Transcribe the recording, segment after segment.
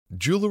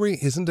Jewelry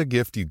isn't a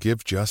gift you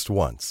give just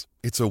once.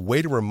 It's a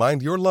way to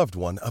remind your loved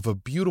one of a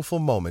beautiful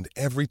moment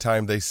every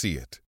time they see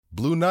it.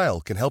 Blue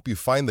Nile can help you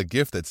find the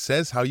gift that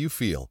says how you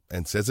feel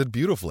and says it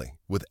beautifully,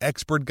 with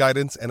expert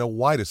guidance and a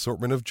wide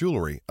assortment of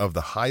jewelry of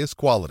the highest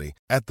quality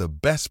at the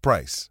best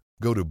price.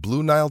 Go to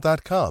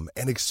BlueNile.com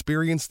and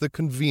experience the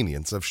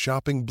convenience of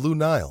shopping Blue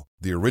Nile,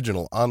 the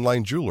original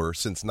online jeweler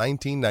since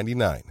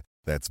 1999.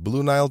 That's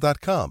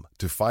BlueNile.com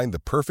to find the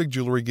perfect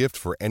jewelry gift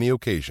for any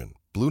occasion.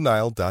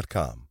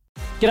 BlueNile.com.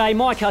 G'day,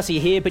 Mike Hussey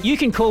here, but you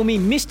can call me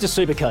Mr.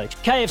 Supercoach.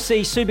 KFC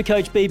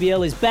Supercoach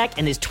BBL is back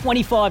and there's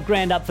 25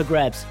 grand up for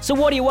grabs. So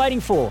what are you waiting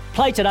for?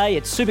 Play today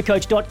at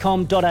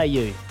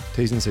supercoach.com.au.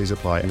 T's and C's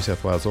apply. New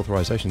South Wales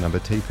authorisation number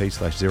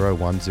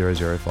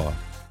TP/01005.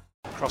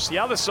 Across the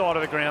other side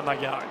of the ground they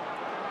go.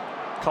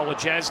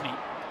 Kolajasny.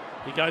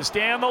 He goes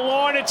down the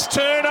line. It's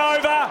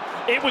turnover.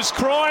 It was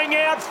crying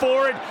out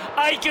for it.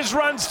 Akers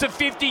runs to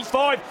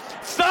 55.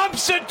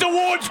 Thumps it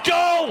towards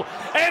goal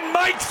and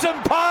makes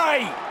them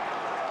pay.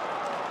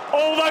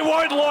 Oh, they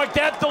won't like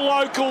that, the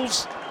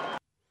locals.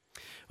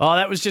 Oh,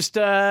 that was just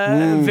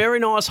a very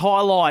nice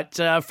highlight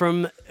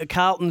from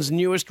Carlton's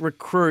newest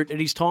recruit at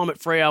his time at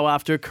Freo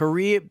after a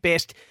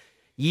career-best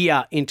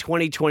year in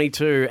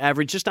 2022.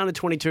 Averaged just under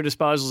 22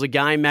 disposals a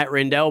game, Matt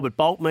Rendell, but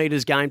bulk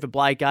meters gained for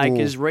Blake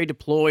Acres,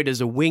 redeployed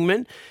as a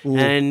wingman.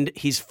 And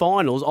his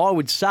finals, I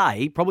would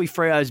say, probably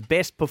Freo's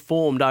best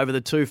performed over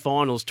the two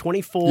finals.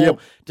 24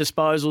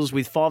 disposals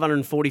with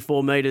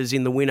 544 metres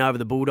in the win over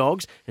the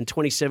Bulldogs and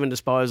 27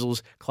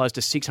 disposals close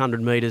to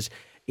 600 metres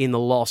in the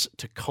loss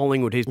to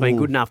Collingwood. He's been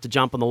good enough to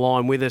jump on the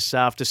line with us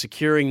after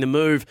securing the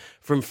move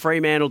from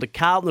Fremantle to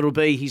Carlton. It'll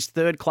be his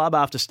third club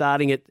after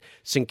starting at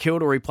St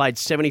Kilda, where he played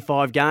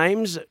 75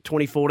 games,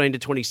 2014 to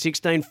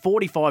 2016,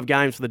 45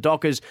 games for the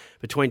Dockers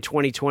between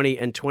 2020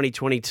 and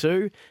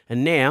 2022.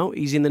 And now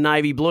he's in the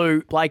navy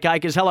blue. Blake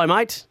Acres, hello,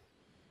 mate.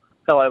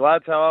 Hello,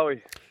 lads. How are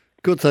we?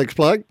 Good, thanks,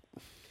 Blake.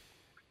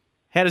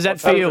 How does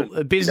that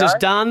feel? Business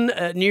done,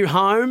 new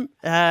home.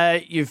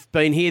 You've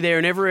been here, there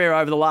and everywhere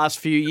over the last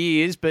few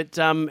years, but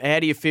how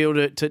do you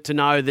feel to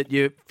know that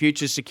your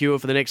future's secure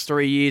for the next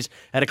 3 years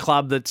at a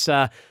club that's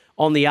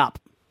on the up?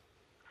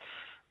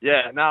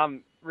 Yeah, no,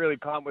 I'm really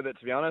pumped with it,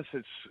 to be honest.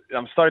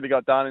 I'm stoked it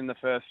got done in the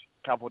first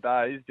couple of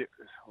days.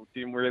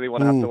 Didn't really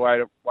want to have to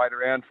wait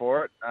around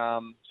for it.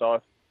 So I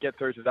get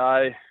through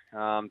today,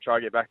 try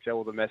to get back to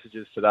all the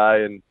messages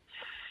today, and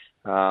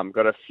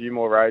got a few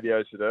more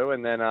radios to do,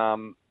 and then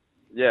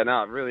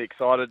I'm really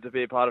excited to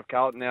be a part of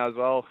Carlton now as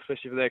well,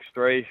 especially for the next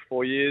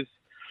 3-4 years.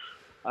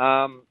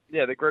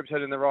 The group's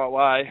heading the right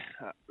way.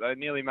 They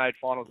nearly made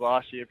finals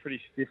last year. Pretty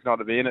stiff not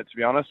to be in it, to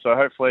be honest. So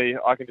hopefully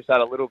I can just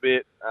add a little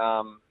bit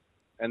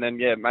and then,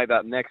 make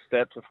that next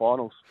step to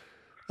finals.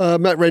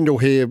 Matt Rendell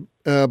here.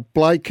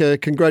 Blake,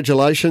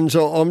 congratulations.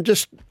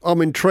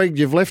 I'm intrigued.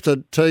 You've left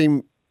a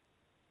team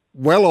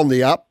well on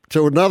the up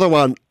to another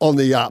one on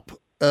the up.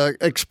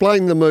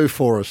 Explain the move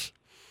for us.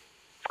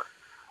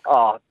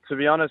 To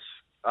be honest,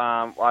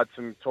 I had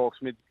some talks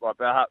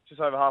about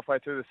just over halfway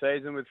through the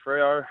season with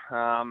Freo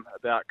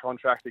about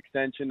contract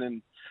extension,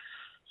 and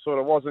sort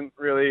of wasn't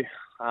really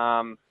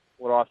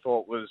what I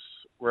thought was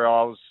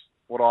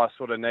what I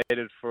sort of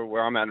needed for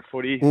where I'm at in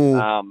footy.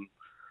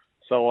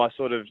 So I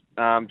sort of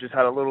just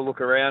had a little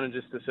look around and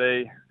just to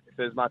see if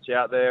there's much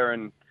out there,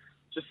 and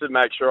just to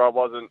make sure I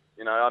wasn't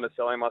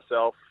underselling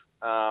myself,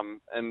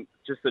 and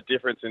just the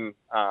difference in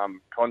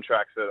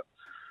contracts that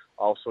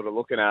I was sort of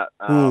looking at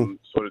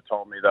sort of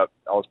told me that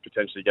I was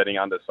potentially getting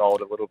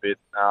undersold a little bit.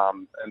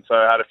 And so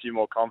I had a few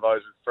more convos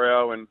with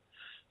Freo and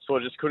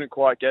sort of just couldn't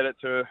quite get it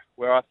to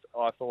where I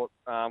thought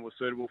was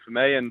suitable for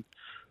me. And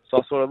so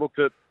I sort of looked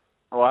at,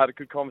 I had a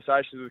good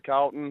conversation with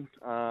Carlton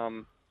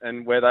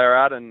and where they were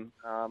at, and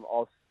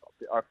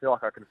I feel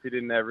like I can fit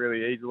in there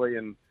really easily,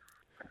 and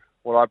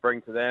what I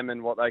bring to them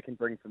and what they can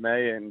bring for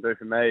me and do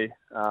for me.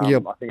 I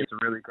think it's a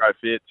really great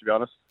fit, to be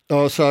honest.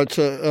 Oh, so it's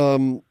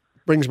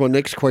brings my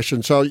next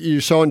question. So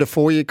you signed a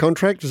 4-year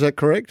contract, is that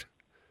correct?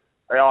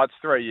 Yeah, it's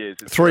 3 years.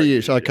 It's 3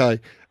 years, okay.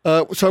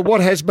 So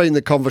what has been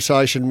the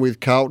conversation with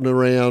Carlton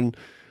around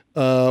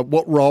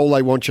what role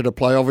they want you to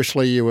play?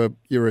 Obviously,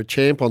 you're a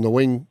champ on the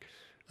wing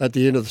at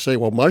the end of the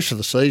season, well, most of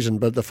the season,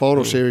 but the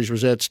final series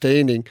was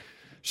outstanding.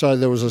 So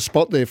there was a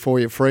spot there for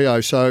you at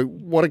Freo. So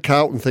what are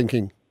Carlton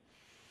thinking?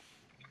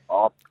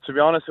 To be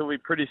honest, it'll be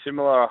pretty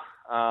similar.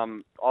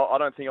 I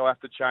don't think I'll have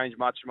to change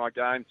much of my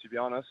game, to be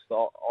honest.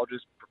 I'll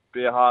just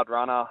be a hard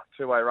runner,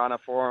 two-way runner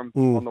for him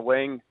on the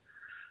wing.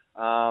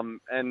 And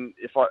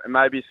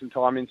maybe some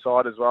time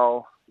inside as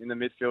well in the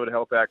midfield to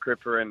help out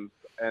Cripper and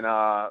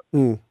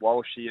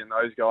Walshy and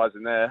those guys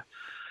in there,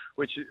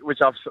 which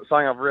something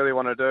I really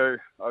want to do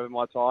over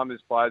my time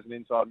is play as an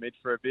inside mid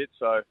for a bit.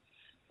 So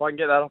if I can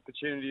get that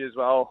opportunity as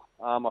well,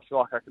 I feel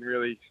like I can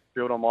really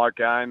build on my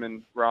game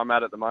and where I'm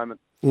at the moment.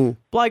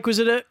 Blake,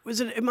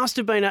 it must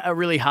have been a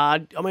really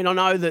hard, I mean, I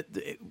know that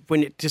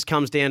when it just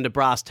comes down to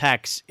brass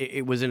tacks,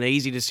 it was an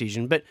easy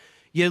decision, but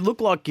you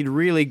look like you'd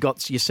really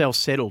got yourself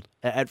settled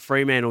at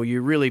Fremantle.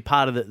 You're really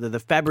part of the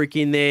fabric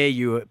in there.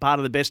 You were part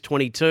of the best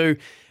 22.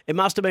 It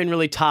must have been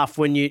really tough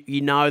when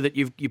you know that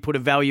you put a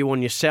value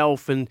on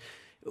yourself, and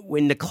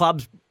when the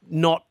club's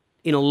not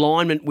in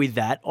alignment with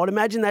that. I'd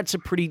imagine that's a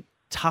pretty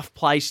tough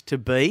place to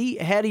be.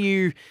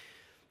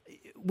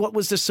 What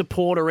was the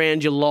support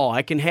around you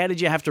like, and how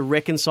did you have to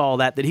reconcile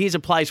that here's a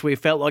place where you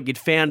felt like you'd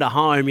found a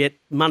home, yet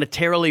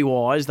monetarily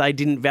wise, they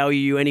didn't value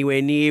you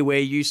anywhere near where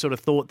you sort of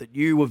thought that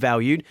you were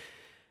valued?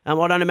 I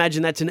don't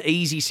imagine that's an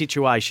easy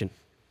situation.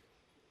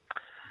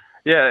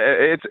 Yeah,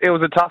 it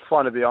was a tough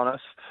one, to be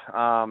honest,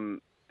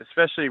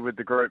 especially with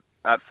the group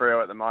at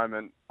Freo at the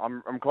moment.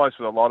 I'm close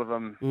with a lot of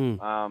them,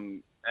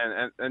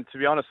 and to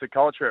be honest, the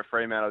culture at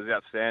Fremantle is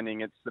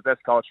outstanding. It's the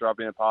best culture I've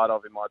been a part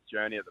of in my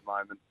journey at the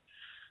moment.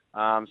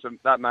 So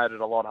that made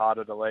it a lot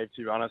harder to leave,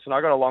 to be honest. And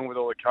I got along with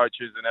all the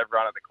coaches and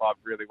everyone at the club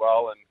really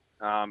well.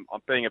 And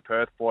being a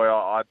Perth boy,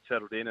 I'd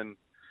settled in.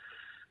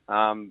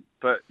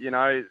 But you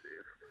know,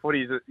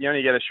 footy, you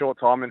only get a short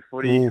time in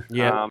footy.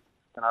 And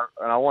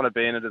I want to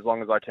be in it as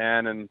long as I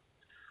can. And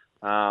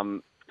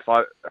if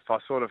I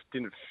sort of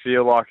didn't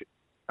feel like, if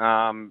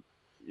I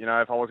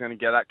was going to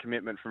get that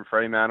commitment from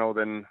Fremantle,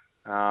 then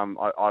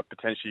I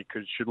potentially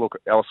should look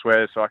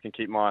elsewhere so I can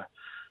keep my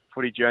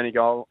footy journey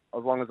go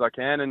as long as I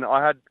can. And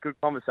I had good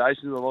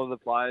conversations with a lot of the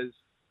players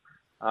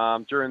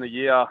during the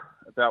year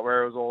about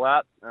where it was all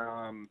at,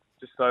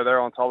 just so they're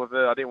on top of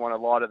it. I didn't want to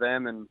lie to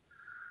them, and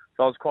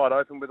so I was quite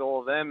open with all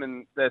of them,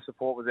 and their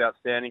support was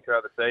outstanding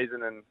throughout the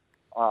season. And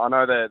I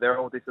know they're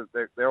all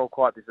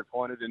quite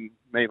disappointed in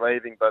me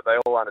leaving, but they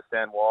all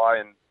understand why.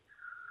 And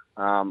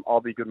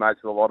I'll be good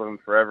mates with a lot of them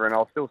forever, and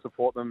I'll still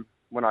support them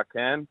when I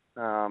can.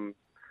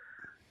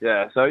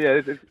 It's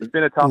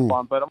been a tough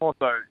one, but I'm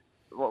also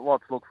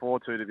lots to look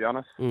forward to be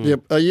honest.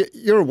 Yep.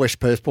 You're a West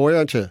Perth boy,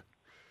 aren't you?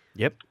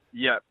 Yep.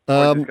 Yeah.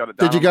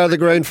 Did you go to the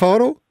grand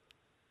final?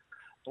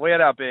 We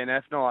had our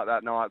BNF night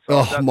that night.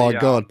 So oh, my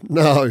God.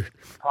 No.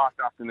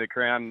 Parked up in the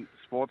Crown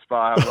Sports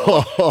Bar.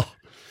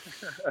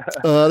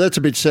 That's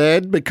a bit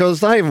sad because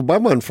they haven't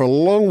won one for a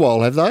long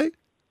while, have they?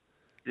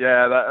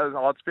 Yeah,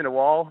 it's been a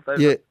while.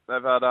 They've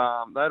had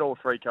all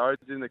three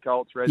codes in the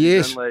Colts, Reds,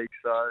 and League.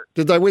 So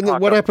did they win?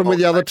 What happened with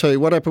the other two?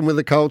 What happened with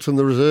the Colts and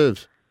the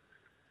reserves?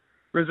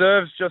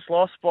 Reserves just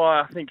lost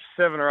by, I think,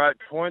 7 or 8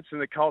 points, and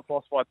the Colts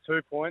lost by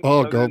 2 points.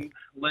 Oh, God.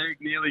 League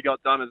nearly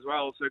got done as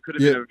well, so it could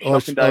have been a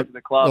shocking day for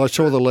the club. I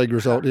saw the league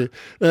result,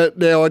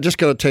 now, I just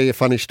got to tell you a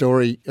funny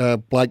story,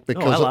 Blake,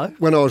 because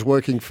when I was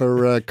working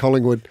for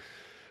Collingwood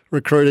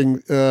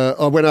recruiting,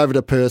 I went over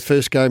to Perth,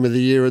 first game of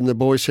the year, and the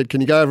boys said, can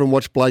you go over and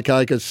watch Blake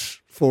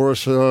Acres for us?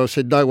 So I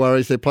said, no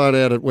worries, they're playing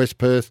out at West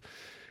Perth.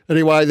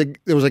 Anyway,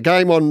 there was a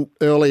game on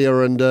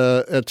earlier and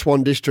at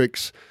Swan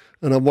Districts,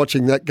 and I'm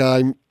watching that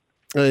game.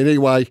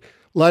 Anyway,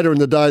 later in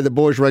the day, the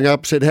boys rang up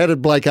and said, how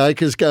did Blake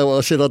Acres go?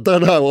 I said, I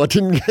don't know. I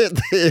didn't get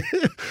there.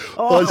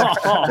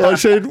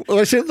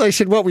 They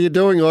said, what were you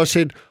doing? I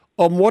said,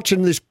 I'm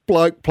watching this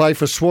bloke play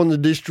for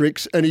Swan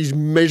Districts and he's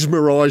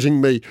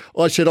mesmerising me.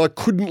 I said, I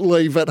couldn't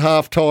leave at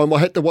half-time. I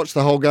had to watch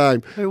the whole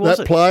game. Who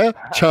was it? Player,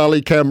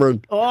 Charlie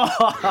Cameron,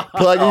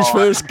 playing his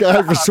first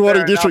game for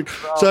Swan District.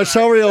 So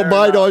sorry, old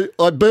mate,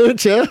 I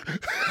burnt you.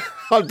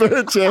 I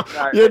burnt you.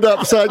 You end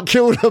up saying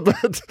Kilda,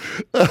 but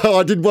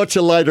I did watch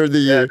you later in the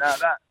year. No,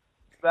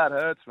 that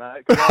hurts,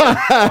 mate.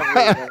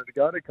 I wanted to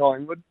go to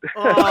Collingwood.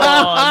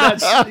 Oh,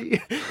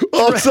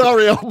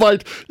 sorry, old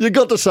mate. You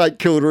got to say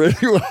Kilda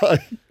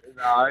anyway.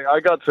 No, I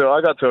got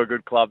to a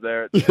good club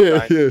there at the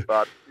Saints,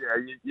 but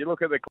you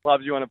look at the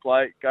clubs you want to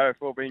play, go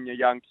for being a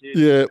young kid.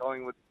 Yeah.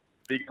 Collingwood's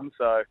big one,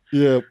 so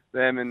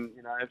them and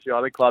a few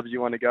other clubs you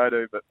want to go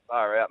to, but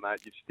far out, mate.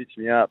 You've stitched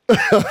me up.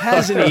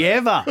 Hasn't he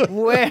ever?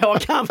 Wow, I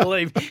can't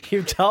believe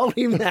you've told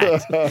him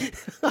that.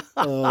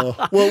 Well,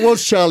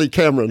 what's Charlie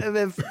Cameron?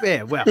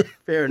 Yeah, well,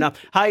 fair enough.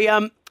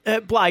 Hey,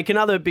 Blake,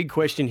 another big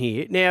question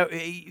here. Now,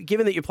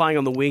 given that you're playing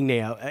on the wing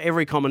now,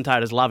 every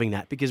commentator's loving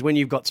that because when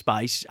you've got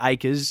space,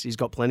 Acres, he's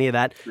got plenty of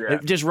that. Yeah.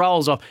 It just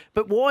rolls off.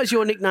 But why is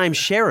your nickname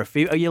Sheriff?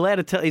 Are you allowed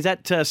to tell? Is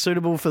that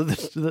suitable for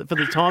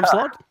the time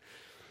slot?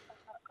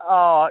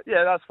 Oh,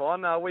 yeah, that's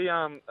fine. We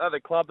at the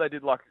club they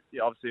did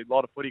obviously a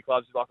lot of footy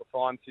clubs did a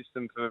fine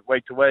system for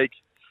week to week,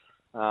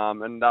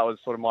 and that was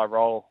sort of my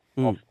role.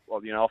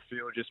 Off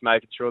field, just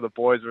making sure the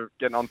boys were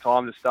getting on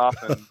time to stuff,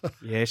 and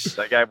yes, if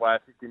they gave away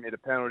a 50-metre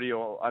penalty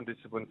or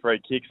undisciplined free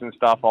kicks and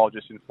stuff, I'll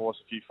just enforce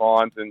a few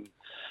fines and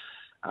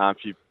a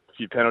few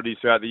penalties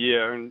throughout the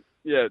year. And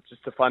yeah, it's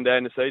just a fun day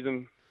in the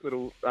season.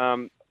 Little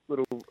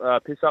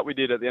piss up we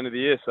did at the end of the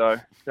year, so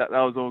that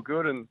was all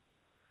good and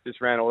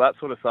just ran all that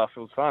sort of stuff. It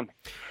was fun.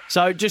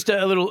 So just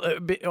a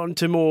bit on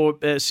to more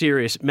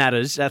serious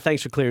matters.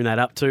 Thanks for clearing that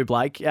up too,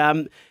 Blake.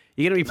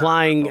 You're going to be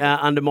playing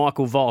under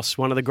Michael Voss,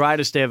 one of the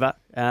greatest ever,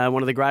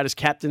 one of the greatest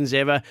captains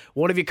ever.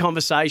 What have your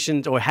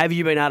conversations, or have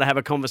you been able to have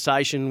a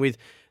conversation with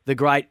the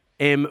great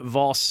M.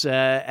 Voss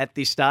at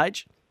this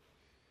stage?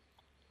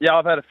 Yeah,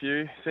 I've had a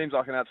few. Seems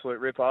like an absolute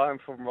ripper, and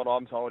from what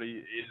I'm told, he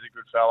is a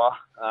good fella.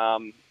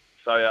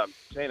 So yeah, I'm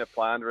keen to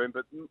play under him.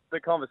 But the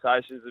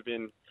conversations have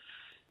been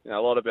a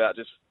lot about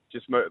just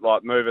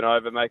moving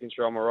over, making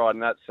sure I'm all right in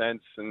that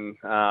sense, and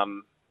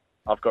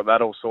I've got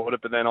that all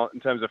sorted. But then in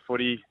terms of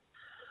footy,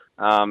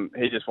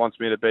 he just wants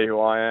me to be who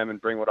I am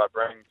and bring what I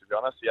bring. To be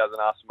honest, he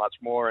hasn't asked much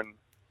more, and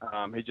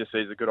he just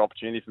sees a good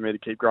opportunity for me to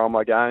keep growing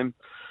my game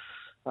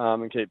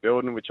and keep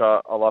building, which I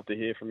love to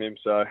hear from him.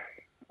 So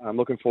I'm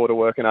looking forward to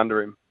working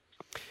under him.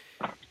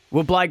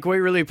 Well, Blake, we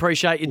really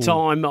appreciate your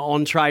time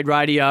on Trade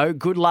Radio.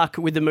 Good luck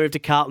with the move to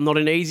Carlton. Not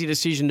an easy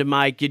decision to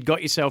make. You'd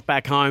got yourself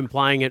back home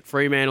playing at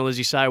Fremantle, as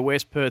you say, a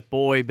West Perth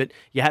boy, but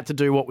you had to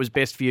do what was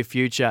best for your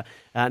future.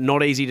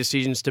 Not easy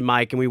decisions to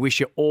make, and we wish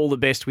you all the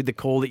best with the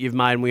call that you've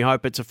made, and we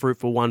hope it's a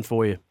fruitful one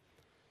for you.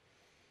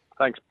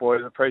 Thanks,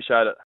 boys.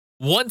 Appreciate it.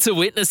 Want to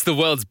witness the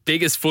world's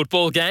biggest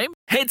football game?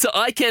 Head to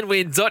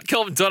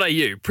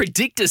iCanWin.com.au,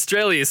 predict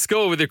Australia's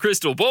score with a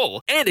crystal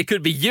ball, and it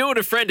could be you and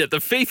a friend at the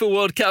FIFA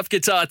World Cup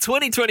Qatar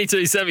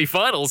 2022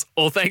 semi-finals,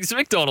 all thanks to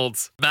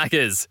McDonald's.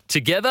 Maccas,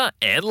 together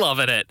and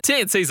loving it.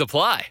 TNCs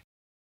apply.